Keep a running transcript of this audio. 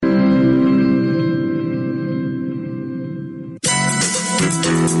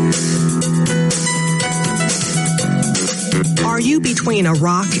between a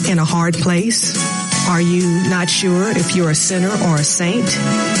rock and a hard place? Are you not sure if you're a sinner or a saint?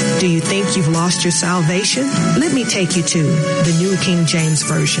 Do you think you've lost your salvation? Let me take you to the New King James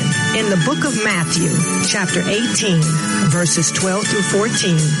Version. In the book of Matthew, chapter 18, verses 12 through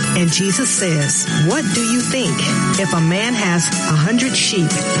 14, and Jesus says, "What do you think? If a man has 100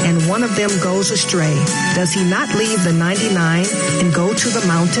 sheep and one of them goes astray, does he not leave the 99 and go to the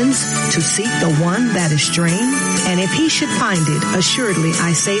mountains to seek the one that is straying? And if he should find it, assuredly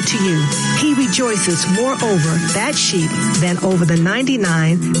I say to you, he rejoices more over that sheep than over the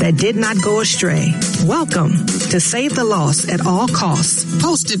 99 that did not go astray." Welcome to Save the Lost at All Costs,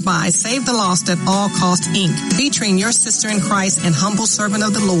 hosted by Save the Lost at All Costs, Inc., featuring your sister in Christ and humble servant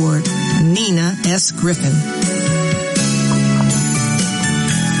of the Lord, Nina S. Griffin.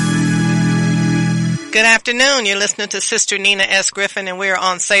 Good afternoon. You're listening to Sister Nina S. Griffin, and we're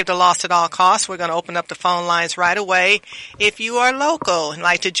on Save the Lost at All Costs. We're going to open up the phone lines right away. If you are local and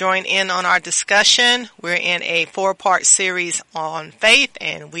like to join in on our discussion, we're in a 4-part series on faith,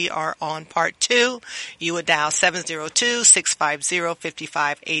 and we are on part 2. You would dial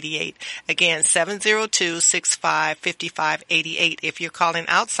 702-650-5588. Again, 702-650-5588. If you're calling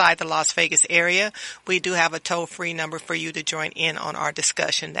outside the Las Vegas area, we do have a toll-free number for you to join in on our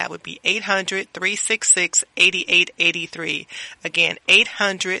discussion. That would be 800-366-8883. Again,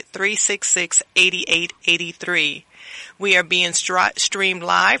 800-366-8883. We are being streamed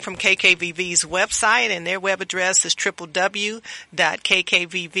live from KKVV's website, and their web address is www.kkvv.com.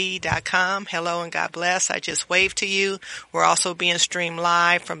 Hello and God bless. I just waved to you. We're also being streamed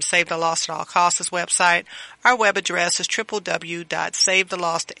live from Save the Lost at All Costs' website. Our web address is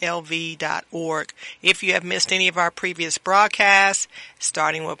www.savethelostlv.org. If you have missed any of our previous broadcasts,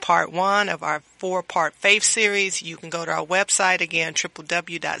 starting with part 1 of our 4-part faith series, you can go to our website again,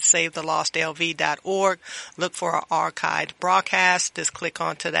 www.savethelostlv.org. Look for our archived broadcast. Just click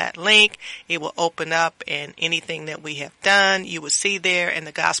onto that link. It will open up, and anything that we have done, you will see there, and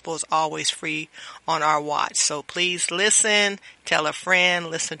the gospel is always free on our watch. So please listen, tell a friend,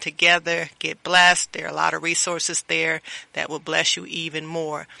 listen together, get blessed. There are a lot of resources there that will bless you even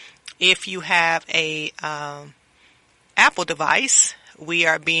more. If you have a Apple device, we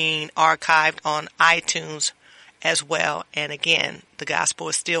are being archived on iTunes as well. And again, the gospel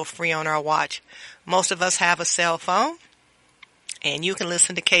is still free on our watch. Most of us have a cell phone, and you can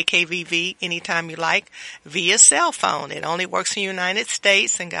listen to KKVV anytime you like via cell phone. It only works in the United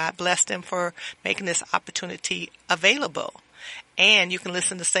States, and God bless them for making this opportunity available. And you can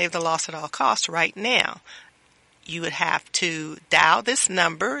listen to Save the Lost at All Costs right now. You would have to dial this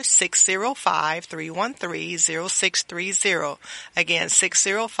number, 605-313-0630. Again,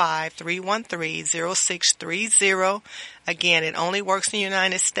 605-313-0630. Again, it only works in the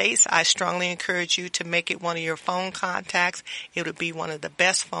United States. I strongly encourage you to make it one of your phone contacts. It would be one of the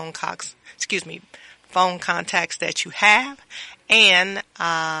best phone contacts that you have. And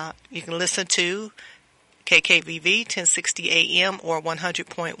you can listen to KKVV 1060 AM or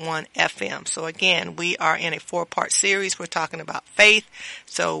 100.1 FM. So again, we are in a 4-part series. We're talking about faith.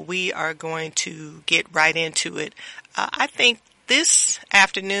 So we are going to get right into it. I think this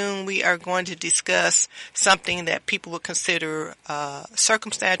afternoon we are going to discuss something that people would consider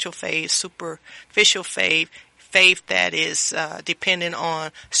circumstantial faith, superficial faith, faith that is dependent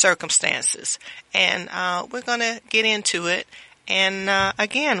on circumstances. And we're going to get into it. And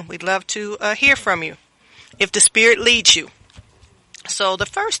again, we'd love to hear from you if the Spirit leads you. So the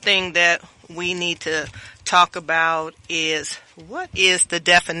first thing that we need to talk about is, what is the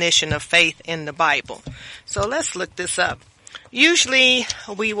definition of faith in the Bible? So let's look this up. Usually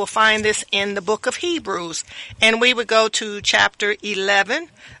we will find this in the book of Hebrews, and we would go to chapter 11.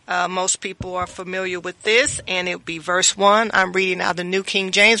 Most people are familiar with this, and it would be verse 1. I'm reading out the New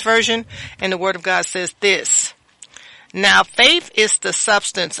King James Version, and the Word of God says this: "Now faith is the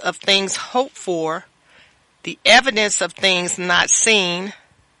substance of things hoped for, the evidence of things not seen."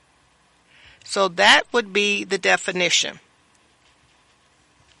 So that would be the definition.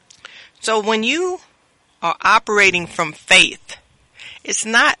 So when you are operating from faith, it's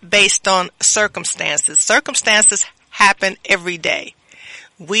not based on circumstances. Circumstances happen every day.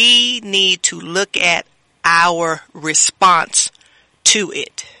 We need to look at our response to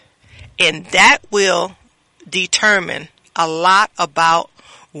it, and that will determine a lot about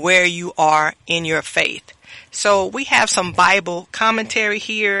where you are in your faith. So we have some Bible commentary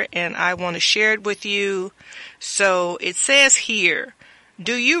here, and I want to share it with you. So it says here,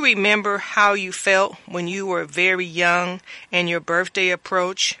 "Do you remember how you felt when you were very young and your birthday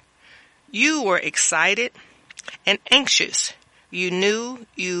approached? You were excited and anxious. You knew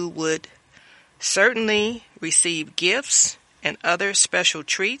you would certainly receive gifts. and other special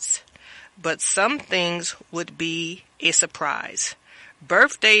treats, but some things would be a surprise.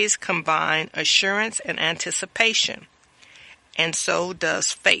 Birthdays combine assurance and anticipation, and so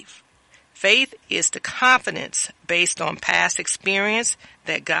does faith. Faith is the confidence based on past experience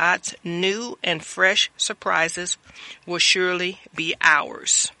that God's new and fresh surprises will surely be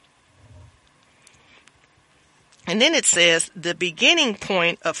ours. And then it says, the beginning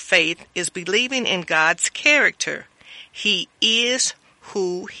point of faith is believing in God's character. He is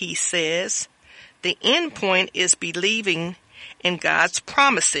who he says. The end point is believing in God's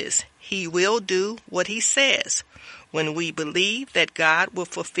promises. He will do what he says. When we believe that God will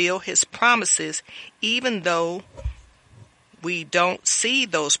fulfill his promises, even though we don't see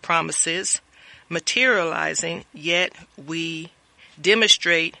those promises materializing, yet we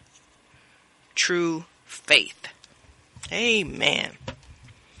demonstrate true faith. Amen.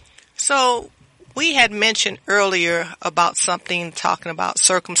 So we had mentioned earlier about something talking about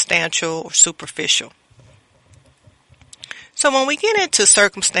circumstantial or superficial. So when we get into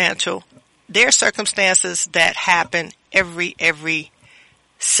circumstantial, there are circumstances that happen every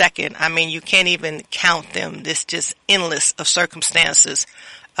second. I mean, you can't even count them. There's just endless of circumstances.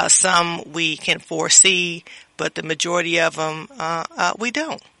 Some we can foresee, but the majority of them, we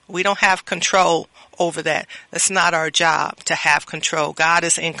don't. We don't have control over that. That's not our job to have control. God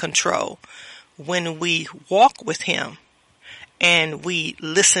is in control. When we walk with him and we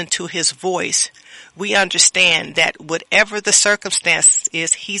listen to his voice, we understand that whatever the circumstance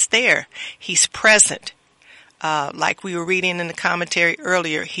is, he's there. He's present. Like we were reading in the commentary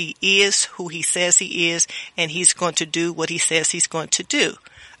earlier, he is who he says he is, and he's going to do what he says he's going to do.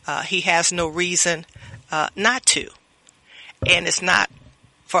 He has no reason not to. And it's not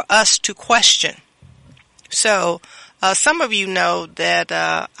for us to question. So, some of you know that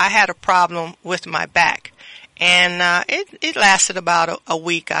I had a problem with my back. And it lasted about a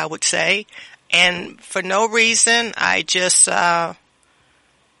week, I would say. And for no reason, I just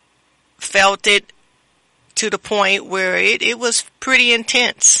felt it to the point where it was pretty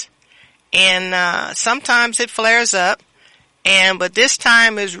intense. And sometimes it flares up. But this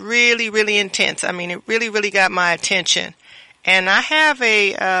time is really, really intense. I mean, it really, really got my attention. And I have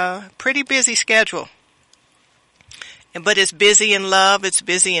a pretty busy schedule. But it's busy in love. It's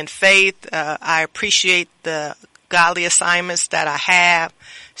busy in faith. I appreciate the godly assignments that I have.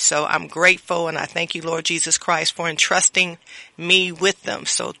 So I'm grateful, and I thank you, Lord Jesus Christ, for entrusting me with them.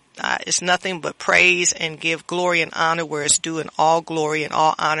 So it's nothing but praise and give glory and honor where it's due, and all glory and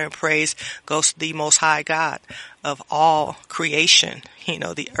all honor and praise goes to the Most High God of all creation,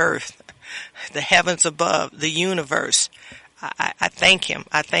 the earth, the heavens above, the universe. I thank him.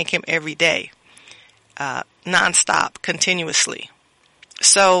 I thank him every day, nonstop, continuously.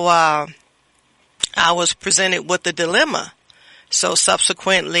 So I was presented with the dilemma. So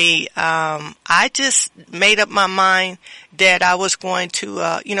subsequently, I just made up my mind that I was going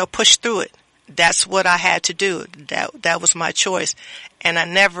to, push through it. That's what I had to do. That was my choice. And I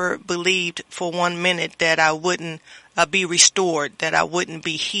never believed for 1 minute that I wouldn't be restored, that I wouldn't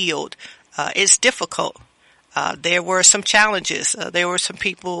be healed. It's difficult. There were some challenges. There were some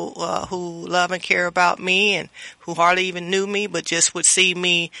people who love and care about me and who hardly even knew me, but just would see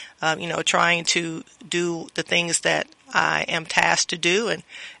me, trying to do the things that I am tasked to do, and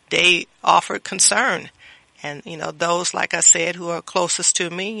they offered concern. And, those, like I said, who are closest to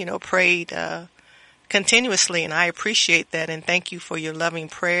me, prayed continuously, and I appreciate that. And thank you for your loving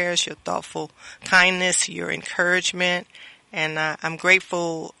prayers, your thoughtful kindness, your encouragement. And I'm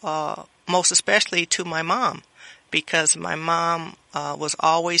grateful most especially to my mom, because my mom was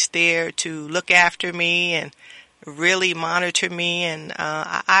always there to look after me and really monitor me, and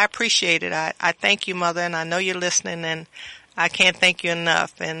I appreciate it. I thank you, Mother, and I know you're listening, and I can't thank you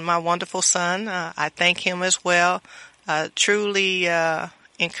enough. And my wonderful son, I thank him as well. Truly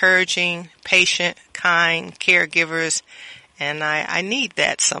encouraging, patient, kind caregivers, and I need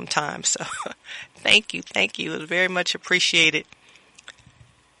that sometimes. So thank you. It was very much appreciated.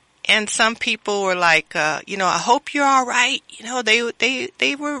 And some people were like, I hope you're all right.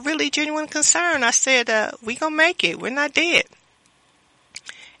 They were really genuine concern. I said, we gonna make it. We're not dead.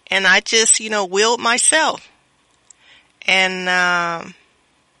 And I just, willed myself. And, I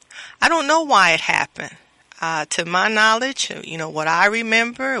don't know why it happened. To my knowledge, what I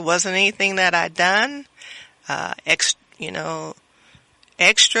remember, it wasn't anything that I'd done, extra.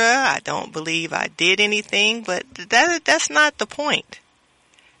 I don't believe I did anything, but that's not the point.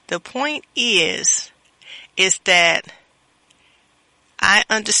 The point is that I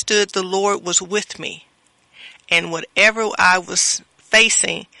understood the Lord was with me, and whatever I was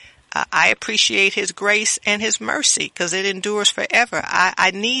facing, I appreciate His grace and His mercy because it endures forever.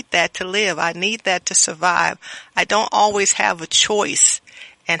 I need that to live. I need that to survive. I don't always have a choice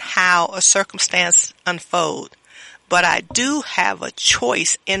in how a circumstance unfolds, but I do have a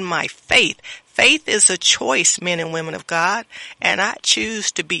choice in my faith. Faith is a choice, men and women of God, and I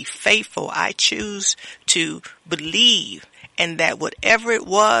choose to be faithful. I choose to believe, and that whatever it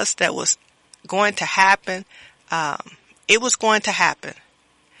was that was going to happen, it was going to happen.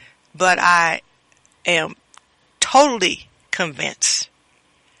 But I am totally convinced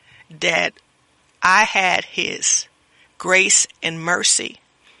that I had His grace and mercy,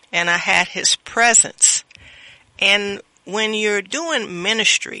 and I had His presence. And when you're doing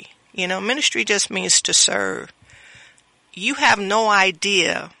ministry, ministry just means to serve. You have no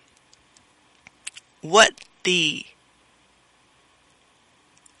idea what the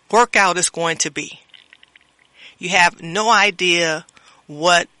workout is going to be. You have no idea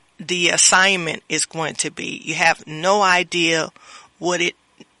what the assignment is going to be. You have no idea what it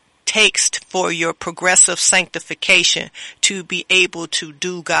takes for your progressive sanctification to be able to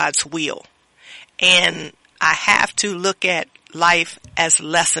do God's will. And I have to look at life as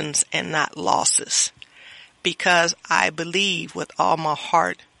lessons and not losses, because I believe with all my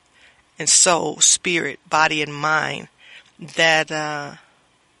heart and soul, spirit, body, and mind that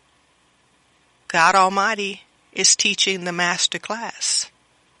God Almighty is teaching the master class.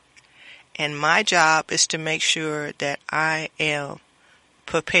 And my job is to make sure that I am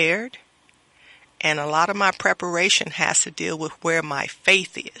prepared. And a lot of my preparation has to deal with where my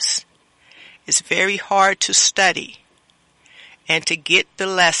faith is. It's very hard to study and to get the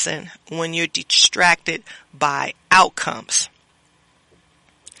lesson when you're distracted by outcomes.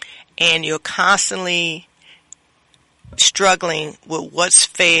 And you're constantly struggling with what's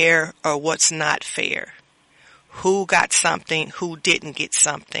fair or what's not fair. Who got something, who didn't get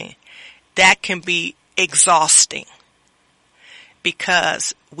something. That can be exhausting,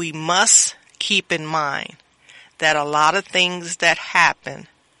 because we must keep in mind that a lot of things that happen,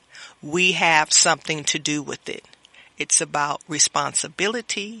 we have something to do with it. It's about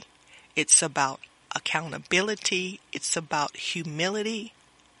responsibility. It's about accountability. It's about humility.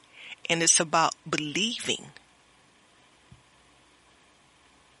 And it's about believing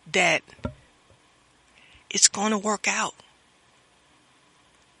that it's going to work out.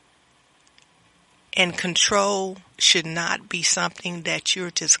 And control should not be something that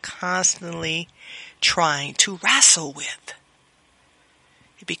you're just constantly trying to wrestle with.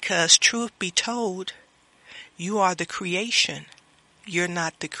 Because truth be told, you are the creation. You're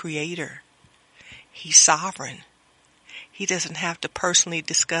not the creator. He's sovereign. He doesn't have to personally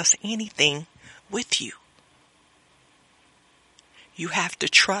discuss anything with you. You have to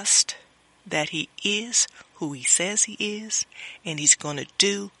trust that He is who He says He is, and He's going to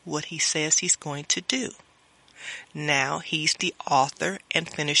do what He says He's going to do. Now, He's the author and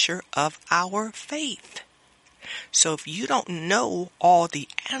finisher of our faith. So if you don't know all the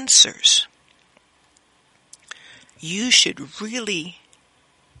answers, you should really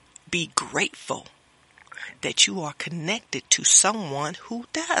be grateful that you are connected to someone who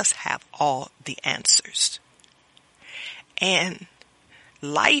does have all the answers. And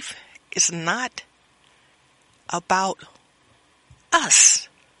life is not about us.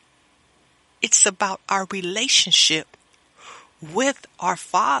 It's about our relationship with our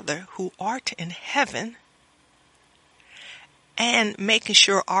Father who art in heaven, and making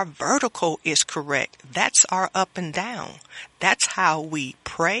sure our vertical is correct. That's our up and down. That's how we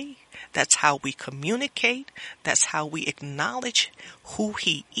pray. That's how we communicate. That's how we acknowledge who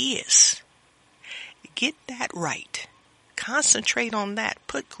He is. Get that right. Concentrate on that.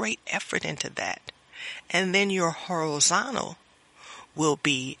 Put great effort into that. And then your horizontal will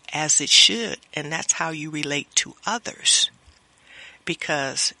be as it should. And that's how you relate to others.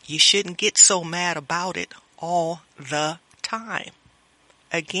 Because you shouldn't get so mad about it all the time.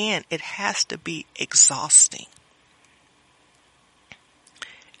 Again, it has to be exhausting.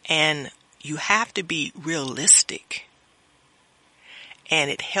 And you have to be realistic.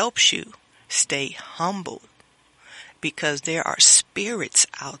 And it helps you stay humble, because there are spirits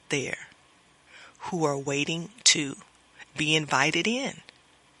out there who are waiting to be invited in.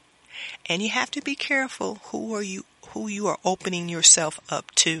 And you have to be careful who you are opening yourself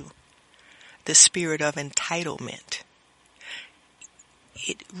up to. The spirit of entitlement.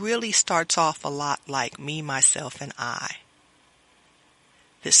 It really starts off a lot like me, myself, and I.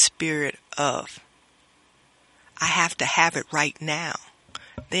 The spirit of, I have to have it right now.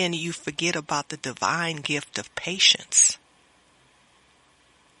 Then you forget about the divine gift of patience.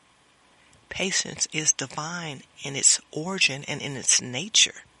 Patience is divine in its origin and in its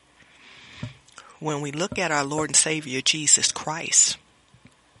nature. when we look at our Lord and Savior Jesus Christ,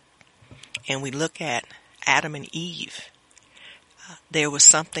 and we look at Adam and Eve, there was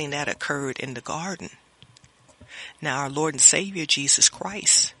something that occurred in the garden. Now, our Lord and Savior Jesus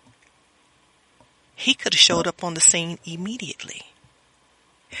Christ, he could have showed up on the scene immediately.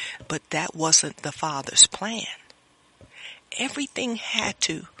 But that wasn't the Father's plan. Everything had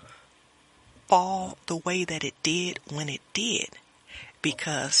to fall the way that it did when it did,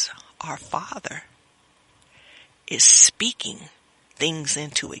 because our Father is speaking things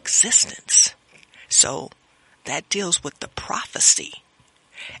into existence. So that deals with the prophecy,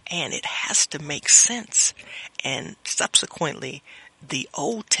 and it has to make sense. And subsequently, the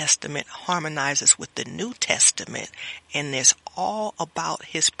Old Testament harmonizes with the New Testament, and it's all about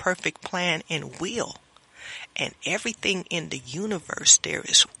his perfect plan and will. And everything in the universe, there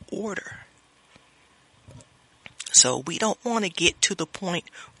is order. So we don't want to get to the point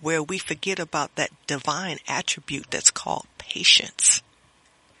where we forget about that divine attribute that's called patience,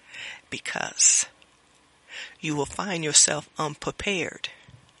 because you will find yourself unprepared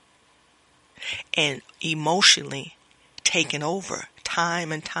and emotionally taken over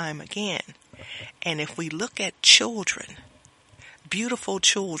time and time again. And if we look at children, beautiful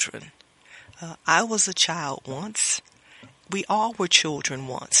children, I was a child once. We all were children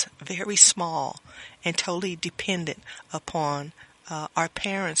once, very small and totally dependent upon our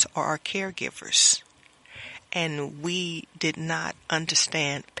parents or our caregivers. And we did not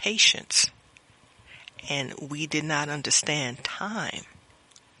understand patience. And we did not understand time.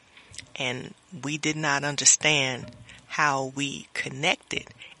 And we did not understand how we connected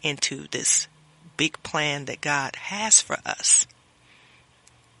into this big plan that God has for us.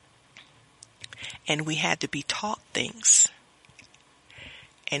 And we had to be taught things.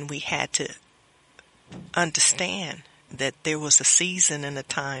 And we had to understand that there was a season and a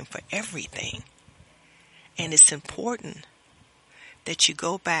time for everything. And it's important that you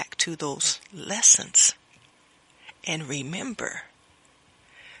go back to those lessons and remember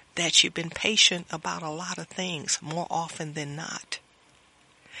that you've been patient about a lot of things more often than not,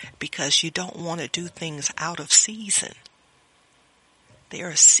 because you don't want to do things out of season. There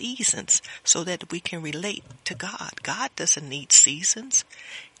are seasons so that we can relate to God. God doesn't need seasons.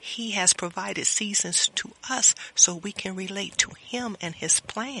 He has provided seasons to us so we can relate to him and his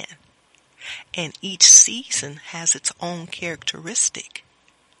plan. And each season has its own characteristic.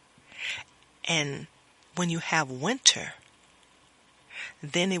 And when you have winter,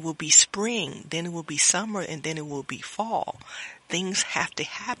 then it will be spring, then it will be summer, and then it will be fall. Things have to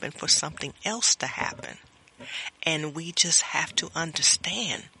happen for something else to happen. And we just have to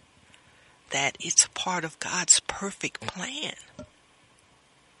understand that it's part of God's perfect plan.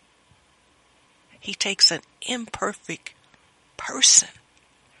 He takes an imperfect person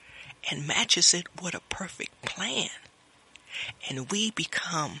and matches it with a perfect plan. And we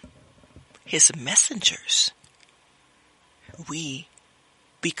become his messengers. We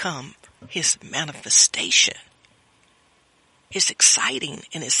become his manifestation. It's exciting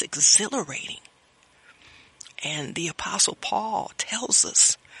and it's exhilarating. And the Apostle Paul tells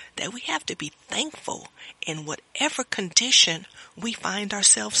us that we have to be thankful in whatever condition we find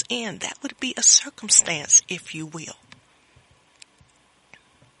ourselves in. That would be a circumstance, if you will.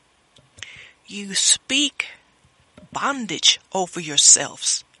 You speak bondage over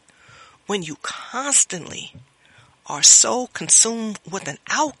yourselves when you constantly are so consumed with an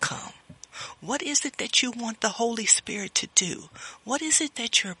outcome. What is it that you want the Holy Spirit to do? What is it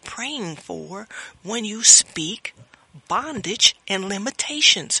that you're praying for when you speak bondage and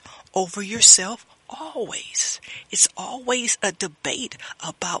limitations over yourself always? It's always a debate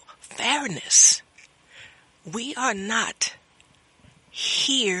about fairness. We are not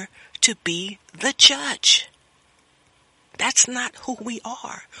here to be the judge. That's not who we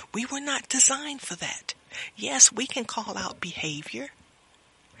are. We were not designed for that. Yes, we can call out behavior,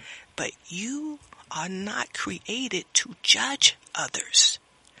 but you are not created to judge others.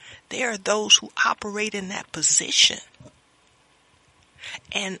 There are those who operate in that position,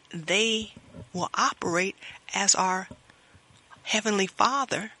 and they will operate as our Heavenly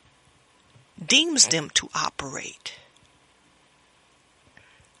Father deems them to operate.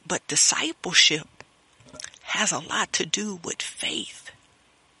 But discipleship has a lot to do with faith.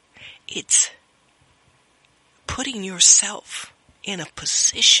 It's putting yourself in a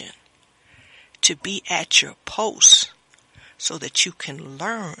position to be at your post so that you can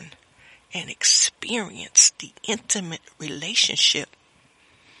learn and experience the intimate relationship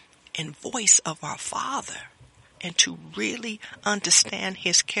and voice of our Father, and to really understand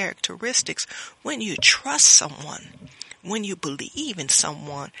his characteristics. When you trust someone, when you believe in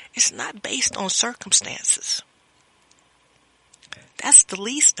someone, it's not based on circumstances. That's the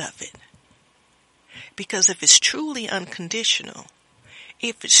least of it. Because if it's truly unconditional,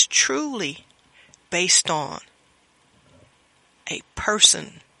 if it's truly based on a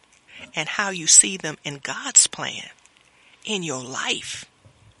person and how you see them in God's plan in your life,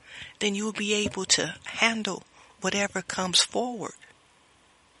 then you will be able to handle whatever comes forward.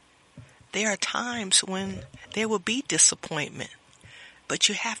 There are times when there will be disappointment, but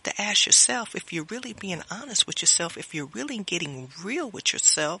you have to ask yourself, if you're really being honest with yourself, if you're really getting real with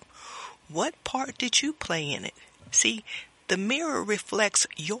yourself, what part did you play in it? See, the mirror reflects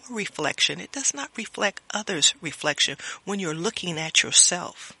your reflection. It does not reflect others' reflection when you're looking at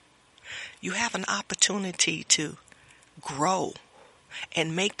yourself. You have an opportunity to grow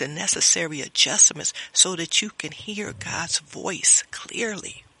and make the necessary adjustments so that you can hear God's voice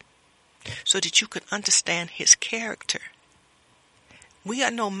clearly, so that you can understand His character. We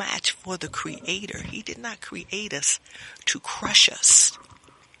are no match for the Creator. He did not create us to crush us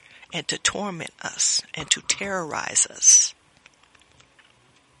and to torment us and to terrorize us.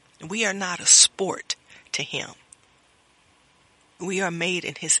 We are not a sport to Him. We are made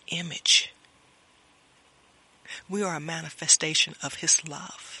in His image. We are a manifestation of His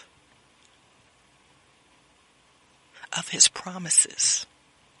love, of His promises.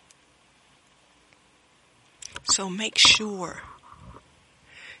 So make sure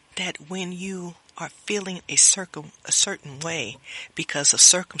that when you are feeling a certain way because of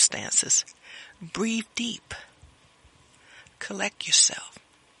circumstances, breathe deep. Collect yourself.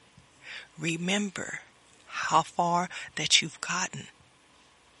 Remember how far that you've gotten.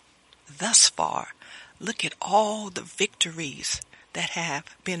 Thus far, look at all the victories that have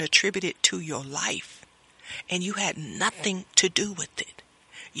been attributed to your life, and you had nothing to do with it.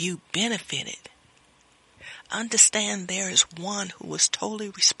 You benefited. Understand there is one who was totally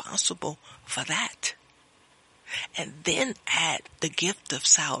responsible for that. And then add the gift of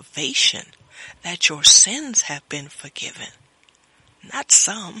salvation, that your sins have been forgiven. Not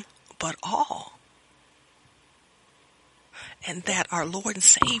some, but all. And that our Lord and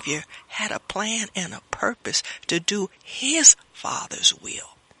Savior had a plan and a purpose to do His Father's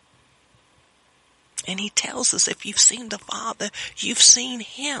will. And He tells us, if you've seen the Father, you've seen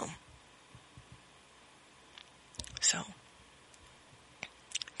Him. So,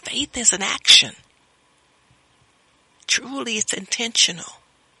 faith is an action. Truly, it's intentional.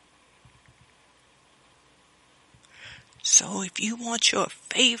 So if you want your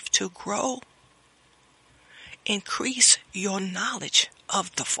faith to grow, increase your knowledge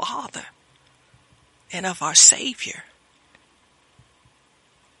of the Father and of our Savior,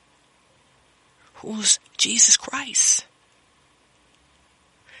 who's Jesus Christ.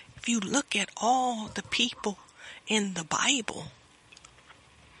 If you look at all the people in the Bible,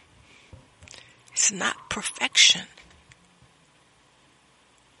 it's not perfection.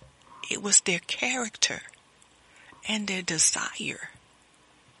 It was their character and their desire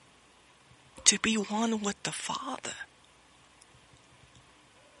to be one with the Father.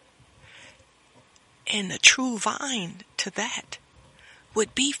 And the true vine to that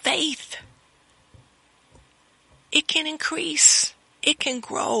would be faith. It can increase. It can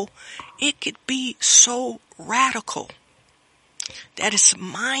grow. It could be so radical that it's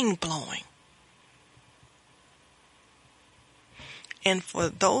mind-blowing. And for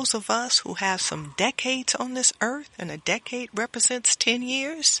those of us who have some decades on this earth, and a decade represents 10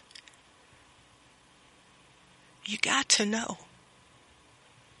 years, you got to know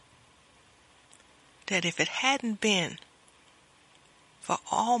that if it hadn't been for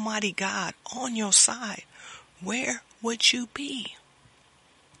Almighty God on your side, where would you be?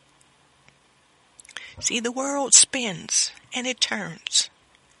 See, the world spins and it turns.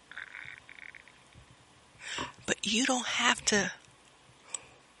 But you don't have to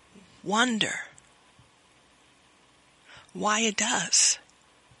wonder why it does.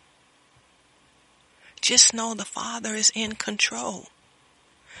 Just know the Father is in control.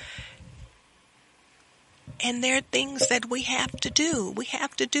 And there are things that we have to do. We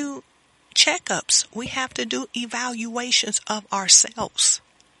have to do checkups. We have to do evaluations of ourselves.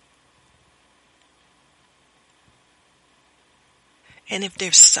 And if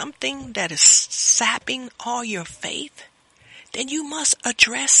there's something that is sapping all your faith, then you must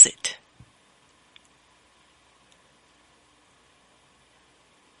address it.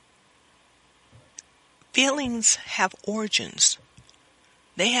 Feelings have origins.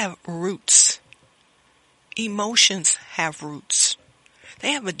 They have roots. Emotions have roots.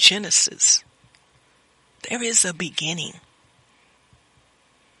 They have a genesis. There is a beginning.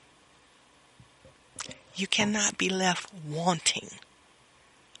 You cannot be left wanting.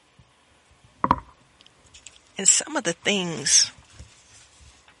 And some of the things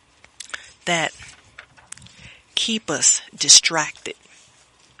that keep us distracted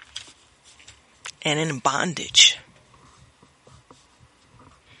and in bondage,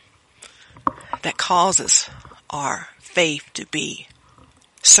 that causes our faith to be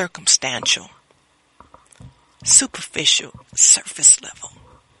circumstantial, superficial, surface level.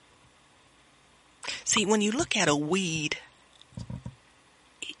 See, when you look at a weed,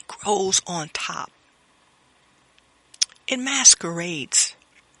 it grows on top. It masquerades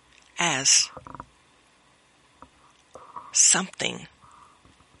as something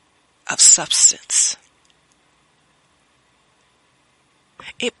of substance.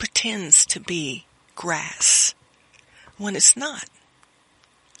 It pretends to be grass when it's not.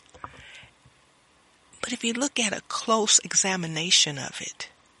 But if you look at a close examination of it,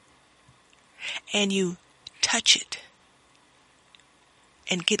 and you touch it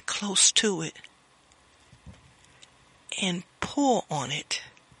and get close to it and pull on it,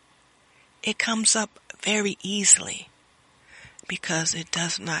 it comes up very easily because it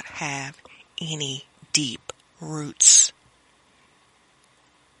does not have any deep roots.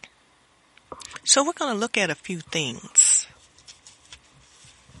 So we're going to look at a few things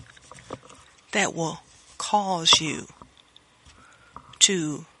that will cause you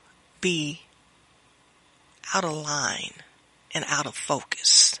to be out of line and out of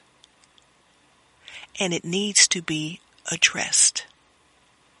focus. And it needs to be addressed.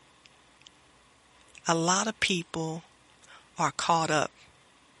 A lot of people are caught up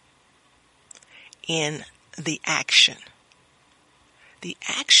in the action. The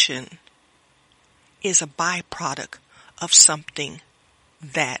action is a byproduct of something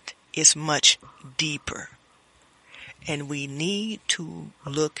that is much deeper. And we need to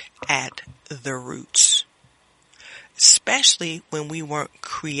look at the roots, especially when we weren't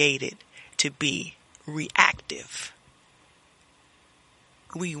created to be reactive.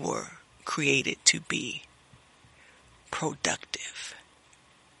 We were created to be productive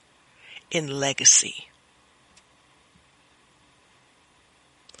in legacy.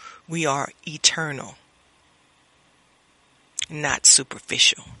 We are eternal, not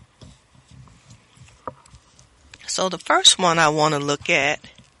superficial. So the first one I want to look at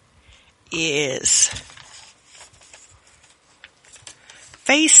is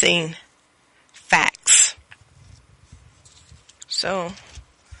facing facts. So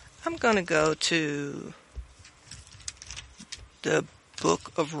I'm going to go to the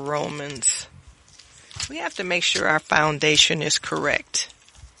book of Romans. We have to make sure our foundation is correct.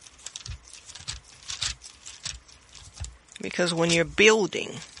 Because when you're building,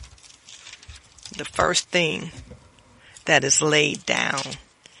 the first thing that is laid down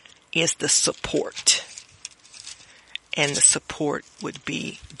is the support. And the support would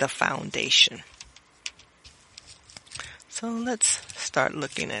be the foundation. So let's start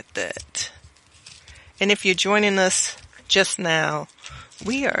looking at that. And if you're joining us just now,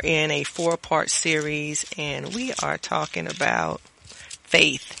 we are in a 4-part series and we are talking about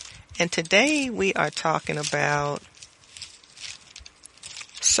faith. And today we are talking about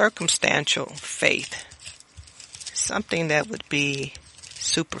circumstantial faith. Something that would be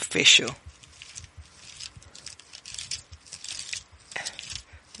superficial.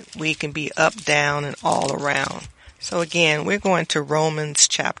 We can be up, down, and all around. So again, we're going to Romans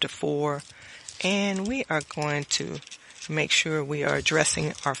chapter 4, and we are going to make sure we are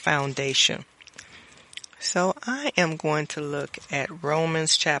addressing our foundation. So I am going to look at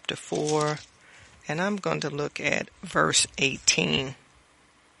Romans chapter 4, and I'm going to look at verse 18.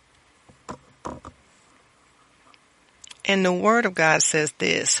 And the Word of God says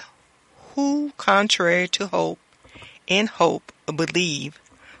this: who, contrary to hope, in hope believe,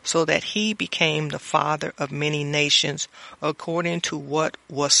 so that he became the father of many nations, according to what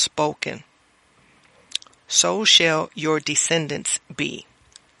was spoken. So shall your descendants be.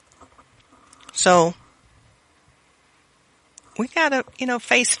 So, we gotta,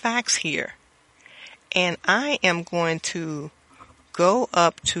 face facts here. And I am going to go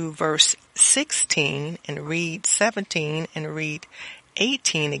up to verse 16 and read 17 and read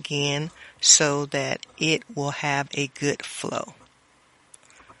 18 again so that it will have a good flow.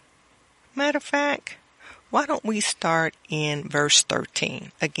 Matter of fact, why don't we start in verse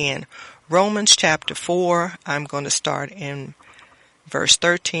 13? Again, Romans chapter 4, I'm going to start in verse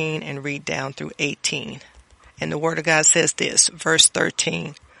 13 and read down through 18. And the Word of God says this, verse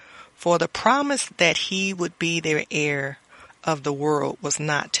 13, for the promise that he would be their heir of the world was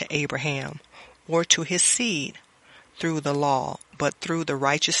not to Abraham or to his seed through the law, but through the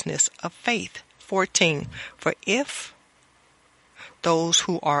righteousness of faith. 14. For if those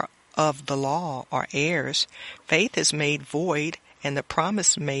who are of the law are heirs, faith is made void and the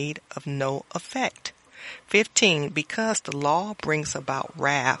promise made of no effect. 15. Because the law brings about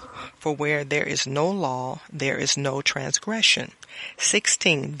wrath, for where there is no law, there is no transgression.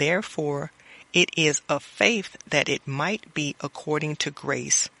 16. Therefore, it is of faith that it might be according to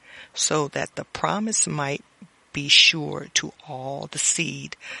grace, so that the promise might be sure to all the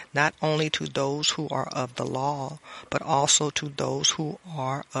seed, not only to those who are of the law, but also to those who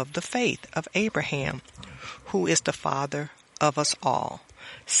are of the faith of Abraham, who is the father of us all.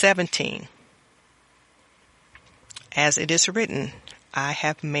 17. As it is written, I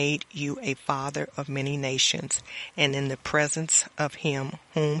have made you a father of many nations, and in the presence of him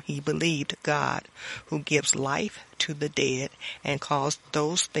whom he believed, God, who gives life to the dead and calls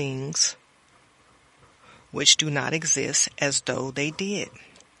those things which do not exist as though they did.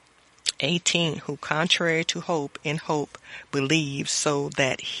 18. Who contrary to hope, in hope believed, so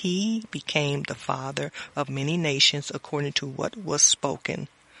that he became the father of many nations according to what was spoken.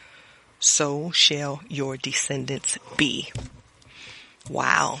 So shall your descendants be.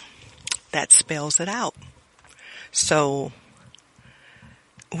 Wow, that spells it out. So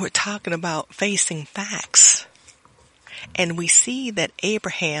we're talking about facing facts. And we see that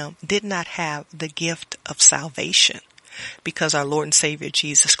Abraham did not have the gift of salvation because our Lord and Savior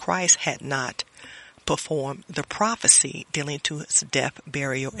Jesus Christ had not performed the prophecy dealing to his death,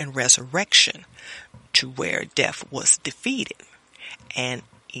 burial, and resurrection, to where death was defeated and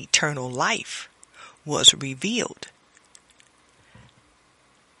eternal life was revealed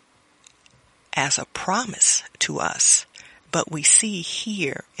as a promise to us. But we see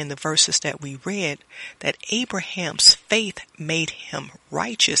here in the verses that we read that Abraham's faith made him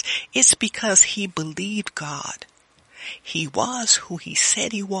righteous. It's because he believed God. He was who he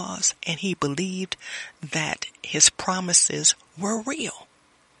said he was, and he believed that his promises were real.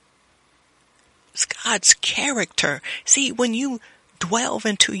 It's God's character. See, when you delve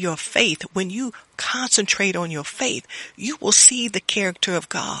into your faith, when you concentrate on your faith, you will see the character of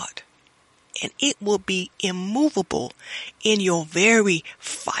God. And it will be immovable in your very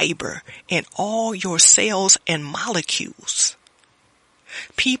fiber and all your cells and molecules.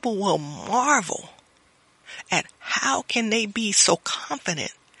 People will marvel at how can they be so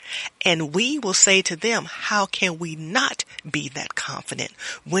confident. And we will say to them, how can we not be that confident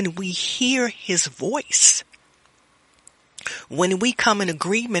when we hear his voice? When we come in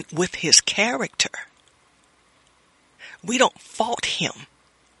agreement with his character, we don't fault him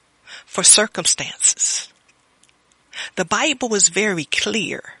for circumstances. The Bible is very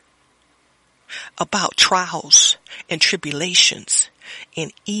clear about trials and tribulations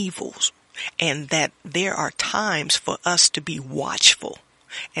and evils, and that there are times for us to be watchful,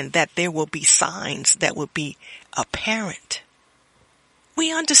 and that there will be signs that will be apparent.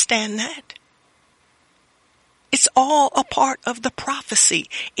 We understand that. It's all a part of the prophecy.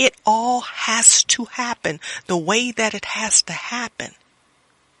 It all has to happen the way that it has to happen.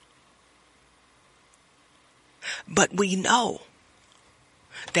 But we know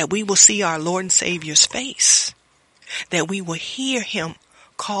that we will see our Lord and Savior's face, that we will hear him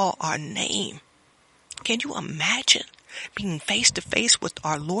call our name. Can you imagine being face to face with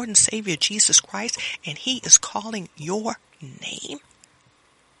our Lord and Savior Jesus Christ, and he is calling your name?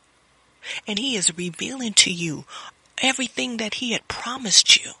 And he is revealing to you everything that he had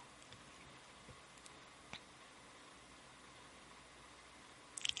promised you.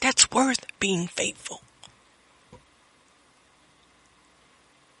 That's worth being faithful.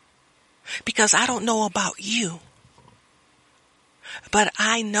 Because I don't know about you, but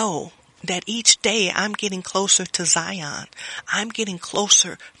I know that each day I'm getting closer to Zion. I'm getting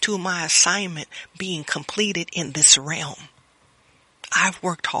closer to my assignment being completed in this realm. I've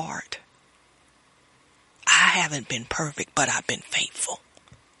worked hard. I haven't been perfect, but I've been faithful.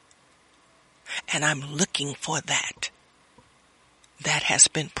 And I'm looking for that. That has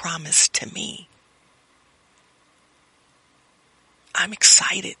been promised to me. I'm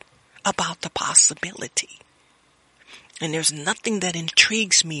excited about the possibility. And there's nothing that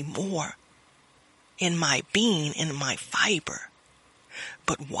intrigues me more in my being, in my fiber,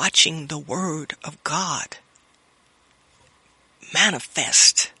 but watching the word of God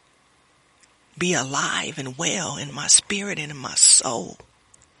manifest, be alive and well in my spirit and in my soul,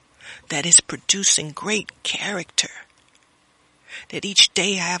 that is producing great character, that each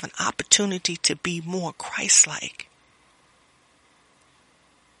day I have an opportunity to be more Christ-like,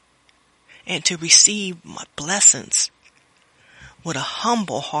 and to receive my blessings with a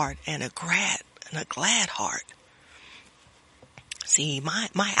humble heart and a glad heart. See, my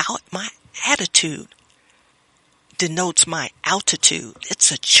attitude denotes my altitude.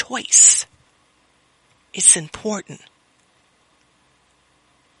 It's a choice. It's important.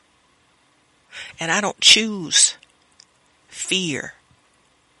 And I don't choose fear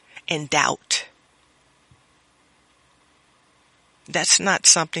and doubt. That's not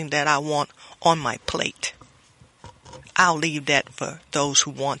something that I want on my plate. I'll leave that for those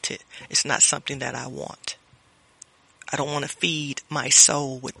who want it. It's not something that I want. I don't want to feed my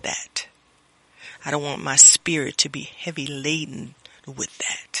soul with that. I don't want my spirit to be heavy laden with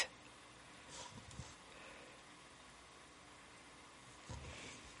that.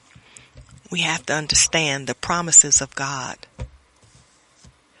 We have to understand the promises of God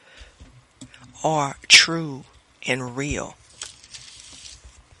are true and real,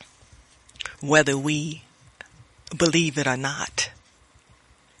 whether we believe it or not.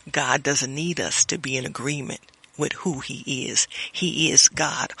 God doesn't need us to be in agreement with who He is. He is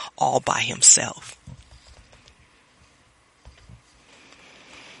God all by Himself.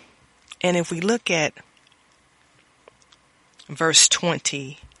 And if we look at verse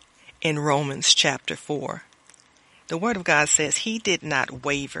 20 in Romans chapter 4, the Word of God says, He did not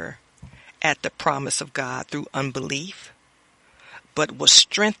waver at the promise of God through unbelief, but was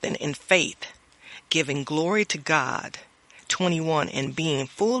strengthened in faith, giving glory to God. 21, and being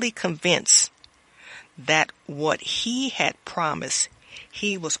fully convinced that what He had promised,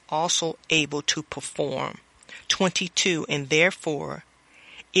 He was also able to perform. 22, and therefore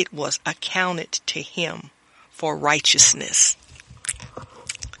it was accounted to Him for righteousness.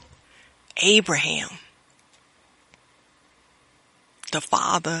 Abraham, the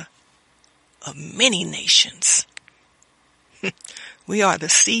father of many nations. We are the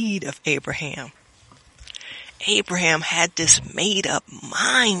seed of Abraham. Abraham had this made up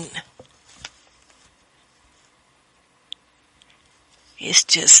mind. It's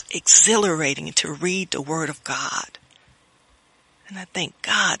just exhilarating to read the Word of God. And I thank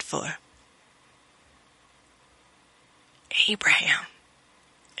God for Abraham,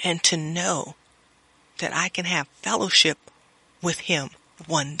 and to know that I can have fellowship with him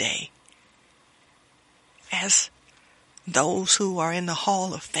one day. As those who are in the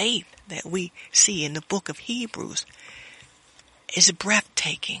hall of faith that we see in the book of Hebrews, is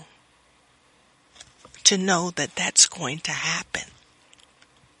breathtaking to know that that's going to happen.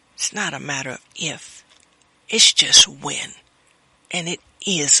 It's not a matter of if, it's just when, and it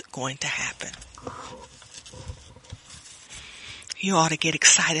is going to happen. You ought to get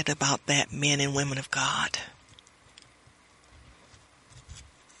excited about that, men and women of God.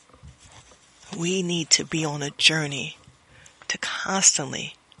 We need to be on a journey to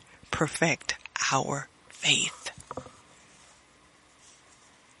constantly perfect our faith.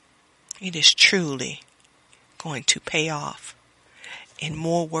 It is truly going to pay off in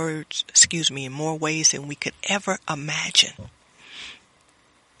more ways than we could ever imagine.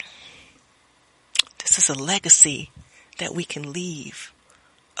 This is a legacy that we can leave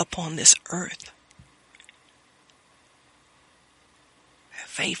upon this earth.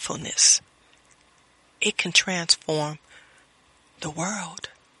 Faithfulness, it can transform the world.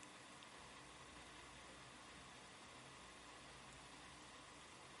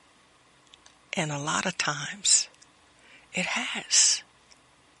 And a lot of times, it has.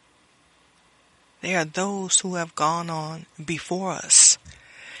 There are those who have gone on before us,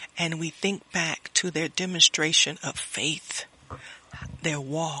 and we think back to their demonstration of faith, their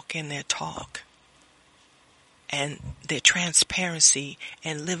walk and their talk, and their transparency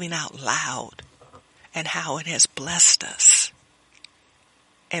and living out loud, and how it has blessed us.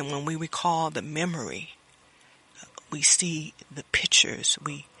 And when we recall the memory, we see the pictures,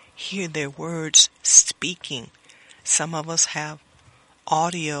 we hear their words speaking. Some of us have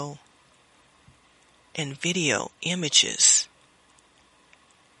audio and video images.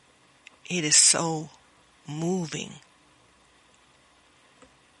 It is so moving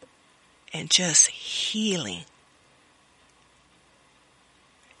and just healing.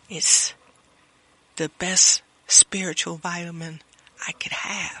 It's the best spiritual vitamin I could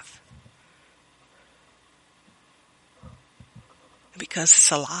have, because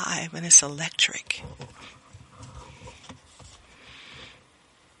it's alive and it's electric.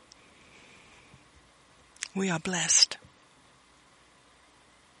 We are blessed.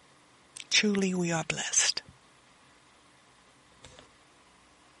 Truly, we are blessed.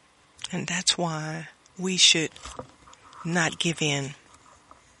 And that's why we should not give in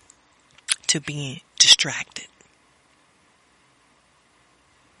to being distracted.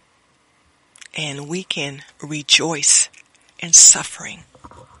 And we can rejoice in suffering.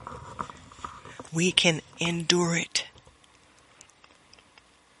 We can endure it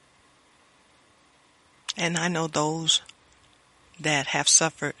And I know those that have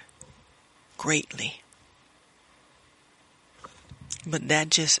suffered greatly. But that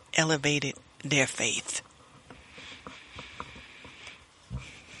just elevated their faith.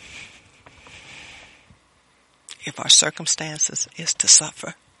 If our circumstances is to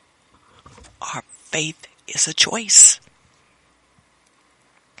suffer, our faith is a choice.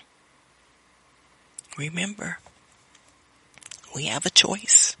 Remember, we have a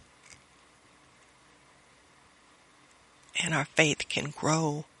choice. And our faith can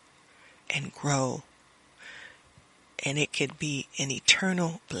grow and grow. And it could be an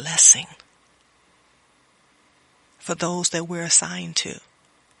eternal blessing for those that we're assigned to.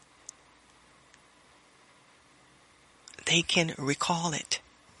 They can recall it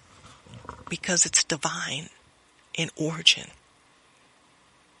because it's divine in origin.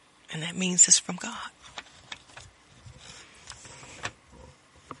 And that means it's from God.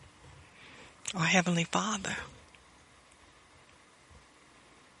 Our Heavenly Father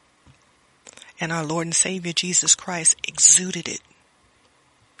and our Lord and Savior Jesus Christ exuded it.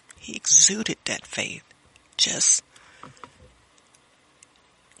 He exuded that faith.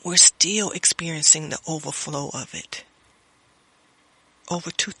 We're still experiencing the overflow of it.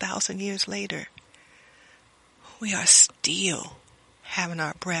 Over 2,000 years later, we are still having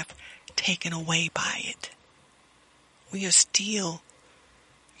our breath taken away by it. We are still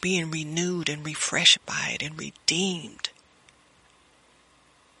being renewed and refreshed by it and redeemed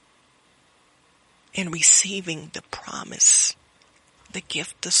and receiving the promise, the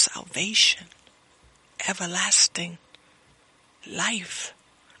gift of salvation, everlasting life,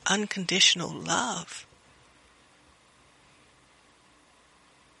 unconditional love,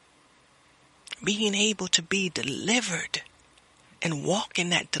 being able to be delivered and walk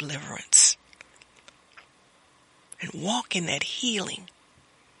in that deliverance and walk in that healing.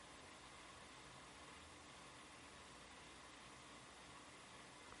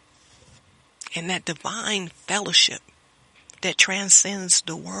 And that divine fellowship that transcends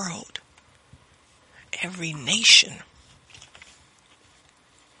the world, every nation,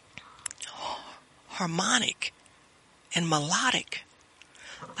 harmonic and melodic,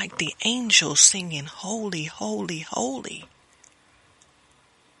 like the angels singing, holy, holy, holy.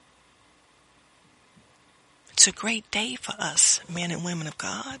 It's a great day for us, men and women of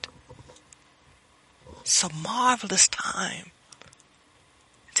God. It's a marvelous time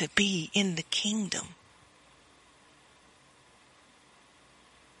to be in the kingdom.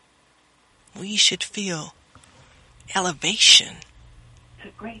 We should feel elevation. It's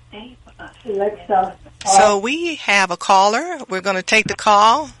a great day for us. So we have a caller. We're going to take the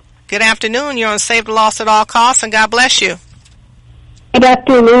call. Good afternoon. You're on Save the Lost at All Costs, and God bless you. Good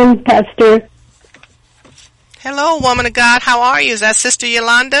afternoon, Pastor. Hello, woman of God. How are you? Is that Sister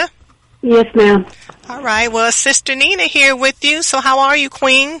Yolanda? Yes, ma'am. All right. Well, Sister Nina here with you. So how are you,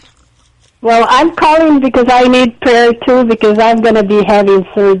 Queen? Well, I'm calling because I need prayer, too, because I'm going to be having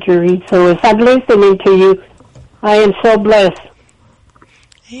surgery. So if I'm listening to you, I am so blessed.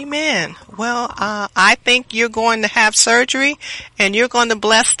 Amen. Well, I think you're going to have surgery, and you're going to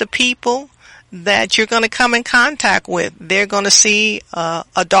bless the people that you're going to come in contact with. They're going to see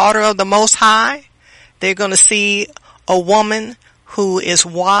a daughter of the Most High. They're going to see a woman who is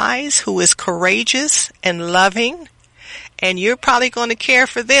wise, who is courageous and loving, and you're probably going to care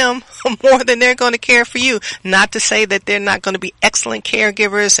for them more than they're going to care for you. Not to say that they're not going to be excellent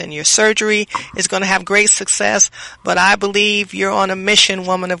caregivers and your surgery is going to have great success, but I believe you're on a mission,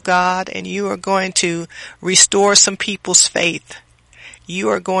 woman of God, and you are going to restore some people's faith. You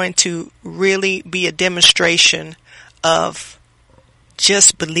are going to really be a demonstration of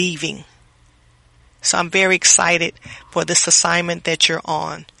just believing. So I'm very excited for this assignment that you're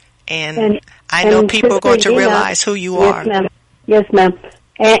on. And I know people are going to realize who you are. Ma'am. Yes, ma'am.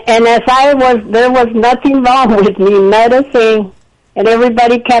 And as there was nothing wrong with me, not a thing. And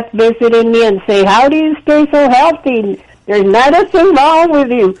everybody kept visiting me and say, how do you stay so healthy? There's not a thing wrong with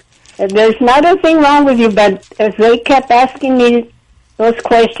you. There's not a thing wrong with you. But as they kept asking me those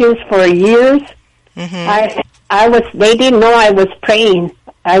questions for years, they didn't know I was praying.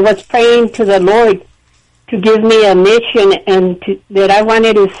 I was praying to the Lord to give me a mission and that I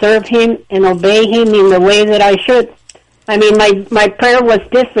wanted to serve Him and obey Him in the way that I should. I mean, my prayer was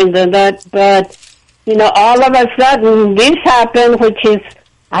different than that, but, all of a sudden this happened, which is,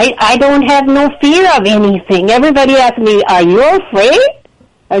 I don't have no fear of anything. Everybody asked me, are you afraid?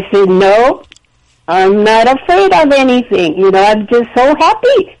 I said, no, I'm not afraid of anything. I'm just so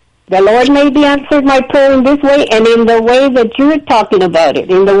happy. The Lord maybe answered my prayer in this way and in the way that you're talking about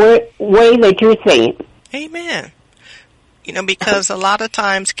it, in the way that you're saying. Amen. Because a lot of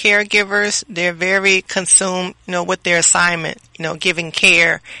times caregivers, they're very consumed, with their assignment, giving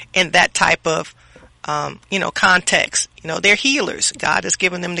care in that type of, context. They're healers. God has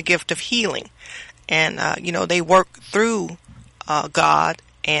given them the gift of healing. And, they work through, God,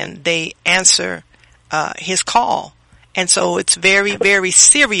 and they answer, His call. And so it's very, very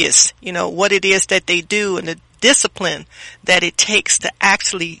serious, what it is that they do and the discipline that it takes to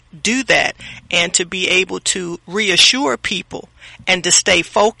actually do that and to be able to reassure people and to stay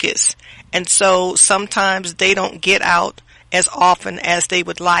focused. And so sometimes they don't get out as often as they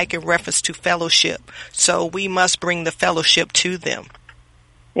would like in reference to fellowship. So we must bring the fellowship to them.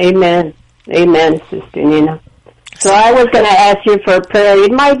 Amen. Amen, Sister Nina. So I was going to ask you for prayer.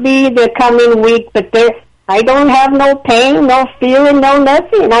 It might be the coming week, but I don't have no pain, no feeling, no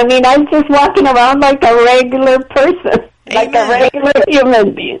nothing. I mean, I'm just walking around like a regular person, like a regular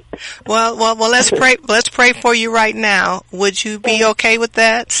human being. Well, let's pray. Let's pray for you right now. Would you be okay with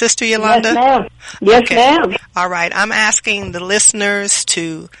that, Sister Yolanda? Yes, ma'am. Yes, ma'am. All right. I'm asking the listeners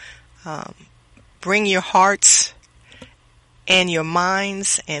to bring your hearts and your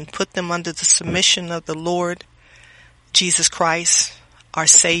minds and put them under the submission of the Lord Jesus Christ, our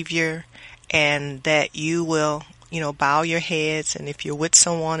Savior, and that you will, bow your heads. And if you're with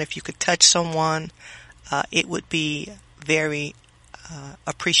someone, if you could touch someone, it would be very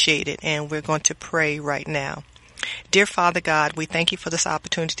appreciated. And we're going to pray right now. Dear Father God, we thank you for this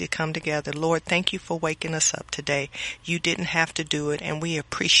opportunity to come together. Lord, thank you for waking us up today. You didn't have to do it, and we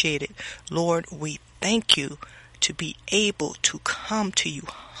appreciate it. Lord, we thank you to be able to come to you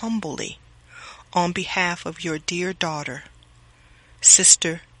humbly on behalf of your dear daughter,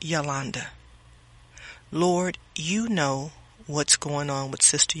 Sister Yolanda. Lord, you know what's going on with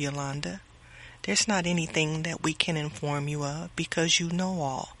Sister Yolanda. There's not anything that we can inform you of because you know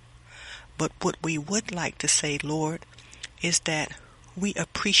all. But what we would like to say, Lord, is that we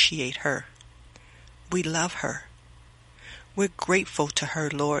appreciate her. We love her. We're grateful to her,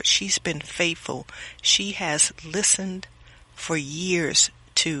 Lord. She's been faithful. She has listened for years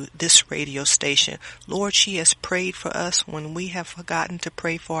to this radio station. Lord, she has prayed for us when we have forgotten to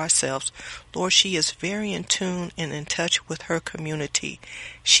pray for ourselves. Lord, she is very in tune and in touch with her community.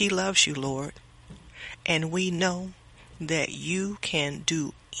 She loves you, Lord. And we know that you can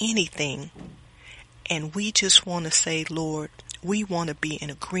do anything. And we just want to say, Lord, we want to be in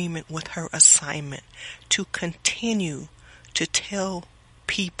agreement with her assignment to continue to tell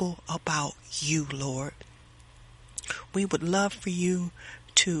people about you, Lord. We would love for you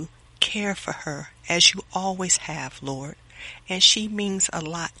to care for her as you always have, Lord. And she means a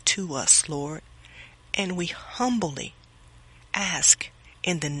lot to us, Lord. And we humbly ask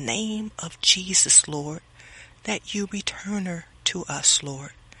in the name of Jesus, Lord, that you return her to us,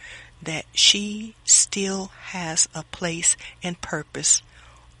 Lord. That she still has a place and purpose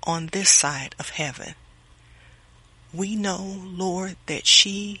on this side of heaven. We know, Lord, that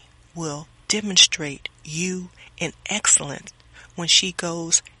she will demonstrate you in excellence when she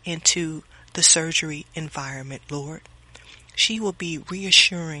goes into the surgery environment, Lord. She will be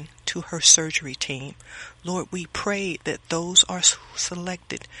reassuring to her surgery team. Lord, we pray that those are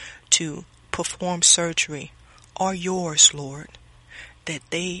selected to perform surgery are yours, Lord. That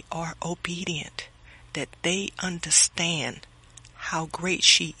they are obedient, that they understand how great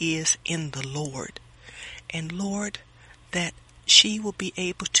she is in the Lord. And Lord, that she will be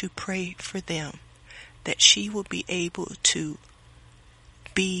able to pray for them, that she will be able to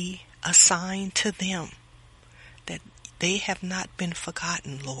be assigned to them, that they have not been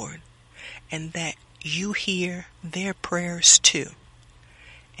forgotten, Lord, and that you hear their prayers too.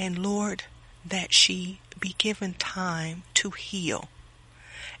 And Lord, that she be given time to heal,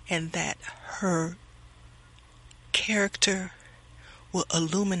 and that her character will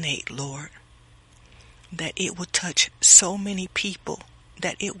illuminate, Lord, that it will touch so many people,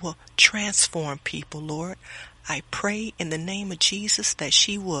 that it will transform people, Lord. I pray in the name of Jesus that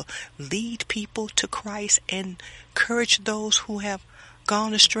she will lead people to Christ and encourage those who have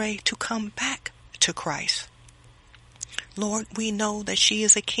gone astray to come back to Christ. Lord, we know that she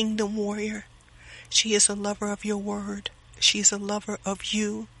is a kingdom warrior. She is a lover of your word. She is a lover of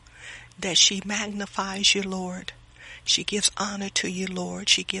you, that she magnifies you, Lord. She gives honor to you, Lord.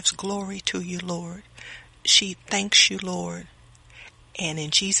 She gives glory to you, Lord. She thanks you, Lord. And in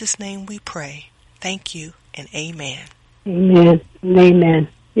Jesus' name we pray. Thank you and amen. Amen. Amen.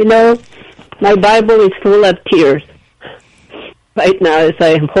 You know, my Bible is full of tears right now as I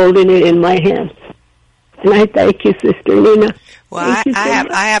am holding it in my hand. And I thank you, Sister Nina. Well,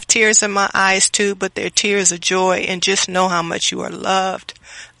 I have tears in my eyes too, but they're tears of joy, and just know how much you are loved.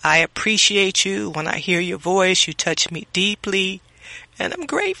 I appreciate you. When I hear your voice, you touch me deeply, and I'm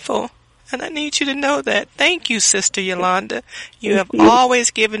grateful. And I need you to know that. Thank you, Sister Yolanda. You have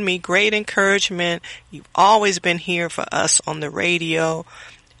always given me great encouragement. You've always been here for us on the radio.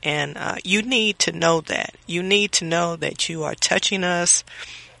 And you need to know that. You need to know that you are touching us,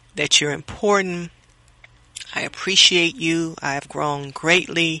 that you're important. I appreciate you. I have grown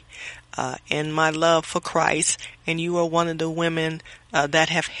greatly in my love for Christ. And you are one of the women that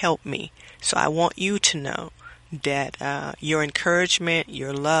have helped me. So I want you to know that your encouragement,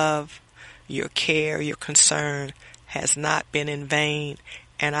 your love, your care, your concern has not been in vain,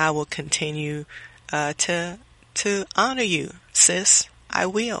 and I will continue to honor you, sis. I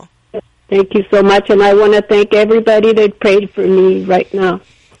will. Thank you so much, and I want to thank everybody that prayed for me right now.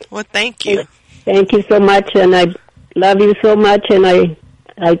 Well, thank you. Thank you so much, and I love you so much, and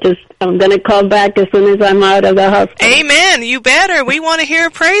I'm going to call back as soon as I'm out of the hospital. Amen. You better. We want to hear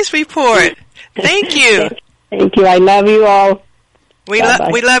a praise report. Thank you. Thank you. I love you all. We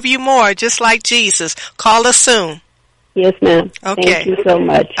love you more, just like Jesus. Call us soon. Yes, ma'am. Okay. Thank you so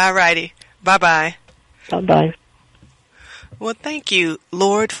much. All righty. Bye-bye. Bye-bye. Well, thank you,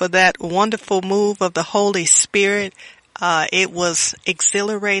 Lord, for that wonderful move of the Holy Spirit. It was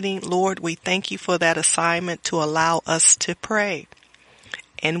exhilarating. Lord, we thank you for that assignment to allow us to pray.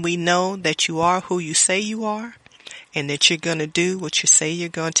 And we know that you are who you say you are, and that you're going to do what you say you're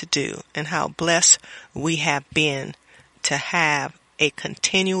going to do, and how blessed we have been to have a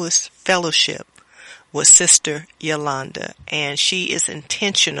continuous fellowship with Sister Yolanda, and she is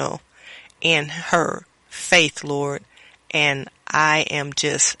intentional in her faith, Lord, and I am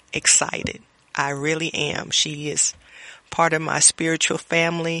just excited. I really am. She is part of my spiritual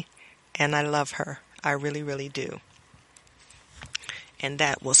family, and I love her. I really, really do. And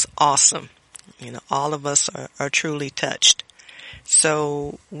that was awesome. You know, all of us are truly touched.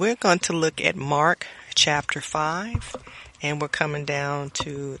 So we're going to look at Mark chapter 5. And we're coming down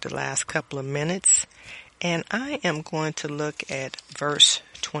to the last couple of minutes. And I am going to look at verse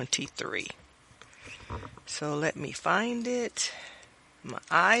 23. So let me find it. My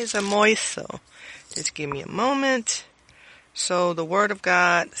eyes are moist, so just give me a moment. So the Word of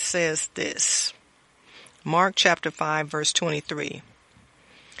God says this. Mark chapter 5, verse 23.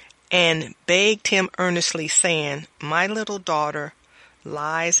 And begged him earnestly, saying, My little daughter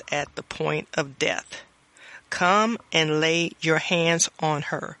lies at the point of death. Come and lay your hands on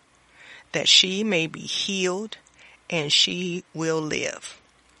her, that she may be healed, and she will live.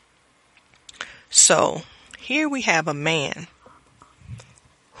 So, here we have a man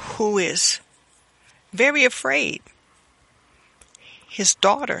who is very afraid. His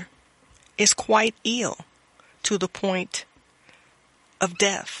daughter is quite ill to the point of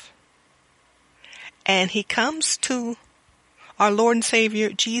death. And he comes to our Lord and Savior,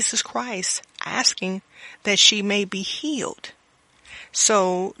 Jesus Christ, asking that she may be healed.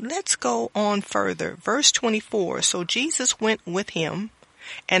 So let's go on further. Verse 24. So Jesus went with him,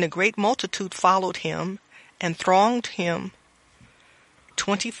 and a great multitude followed him and thronged him.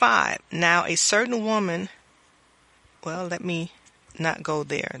 25. Now a certain woman, well, let me not go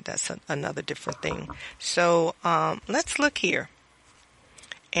there. That's another different thing. So let's look here.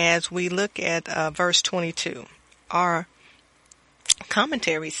 As we look at verse 22, our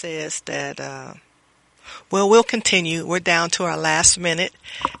commentary says that, we'll continue. We're down to our last minute,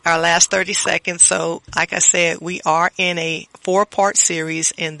 our last 30 seconds. So, like I said, we are in a 4-part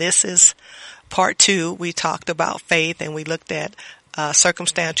series, and this is part 2. We talked about faith, and we looked at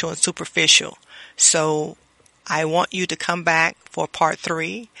circumstantial and superficial. So, I want you to come back for part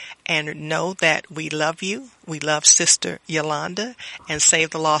 3 and know that we love you. We love Sister Yolanda, and save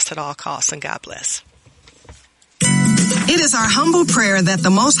the lost at all costs, and God bless. It is our humble prayer that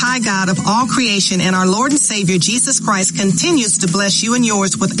the Most High God of all creation and our Lord and Savior Jesus Christ continues to bless you and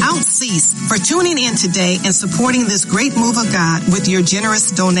yours without cease for tuning in today and supporting this great move of God with your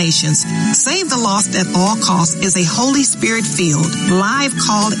generous donations. Save the Lost at All Costs is a Holy Spirit-filled, live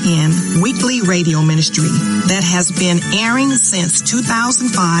called-in weekly radio ministry that has been airing since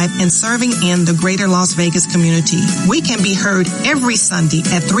 2005 and serving in the greater Las Vegas community. We can be heard every Sunday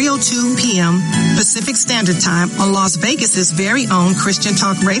at 3:02 p.m. Pacific Standard Time on Las Vegas's very own Christian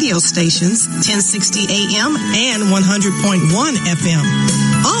Talk radio stations, 1060 AM and 100.1 FM.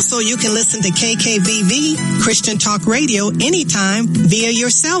 Also, you can listen to KKVV Christian Talk Radio anytime via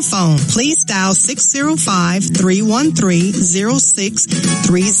your cell phone. Please dial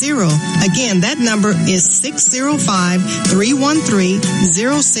 605-313-0630. Again, that number is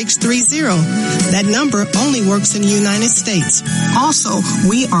 605-313-0630. That number only works in the United States. Also,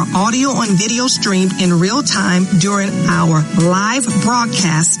 we are audio and video streamed in real time during our live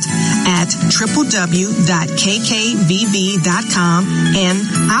broadcast at www.kkvv.com and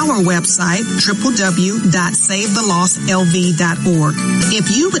our website, www.savethelostlv.org.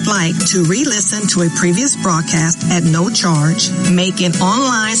 If you would like to re-listen to a previous broadcast at no charge, make an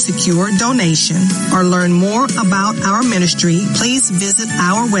online secure donation, or learn more about our ministry, please visit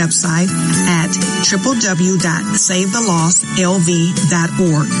our website at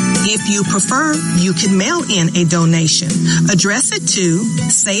www.savethelostlv.org. If you prefer, you can mail in a donation. Address it to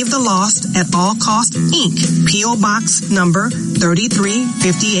Save the Lost at All Cost, Inc., P.O. Box number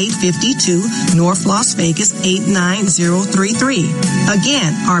 335852, North Las Vegas 89033.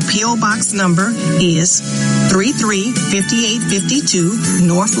 Again, our P.O. Box number is 335852,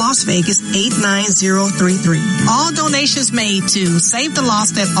 North Las Vegas 89033. All donations made to Save the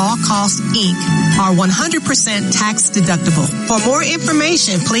Lost at All Costs, Inc. are 100% tax deductible. For more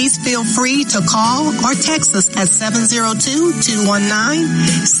information, please feel free to call or text us at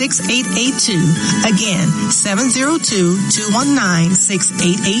 702-219-6882. Again,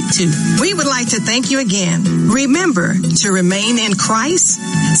 702-219-6882. We would like to thank you again. Remember to remain in Christ,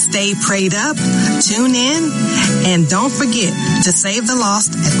 stay prayed up, tune in, and don't forget to save the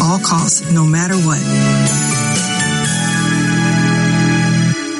lost at all costs, no matter what.